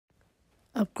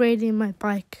upgrading my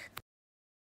bike.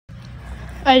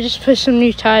 I just put some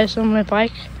new tyres on my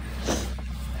bike.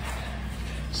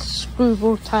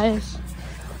 Screwball tyres.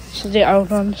 So the old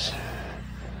ones.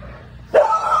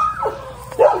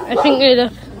 I think they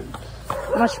look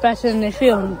much better and they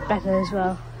feel better as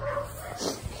well.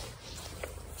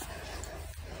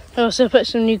 I also put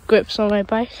some new grips on my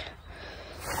bike.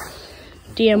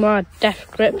 DMR Death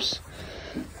grips.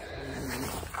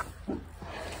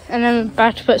 And I'm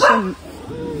about to put some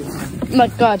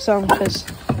mud guards on because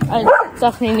I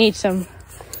definitely need some.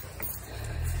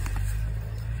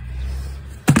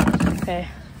 Okay.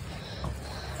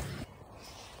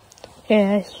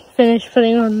 Okay, I finished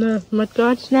putting on the mud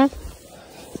guards now.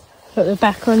 Put the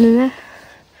back one in there.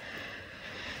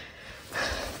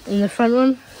 And the front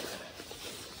one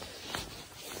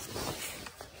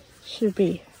should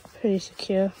be pretty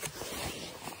secure.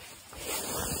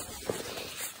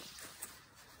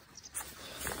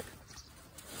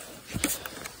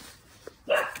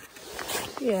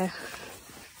 Yeah,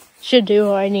 should do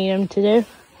what I need them to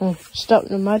do. Stop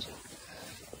the mud.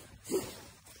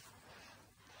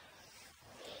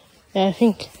 Yeah, I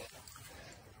think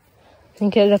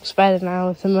it looks better now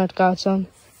with the mud guards on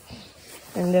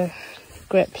and the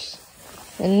grips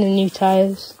and the new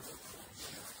tyres.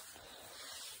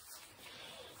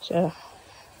 So,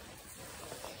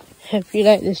 hope you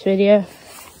liked this video.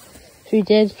 If you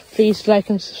did, please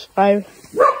like and subscribe.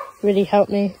 Really help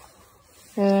me.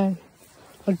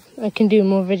 I can do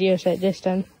more videos like this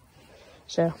then.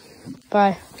 So,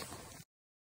 bye.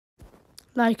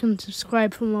 Like and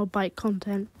subscribe for more bike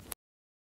content.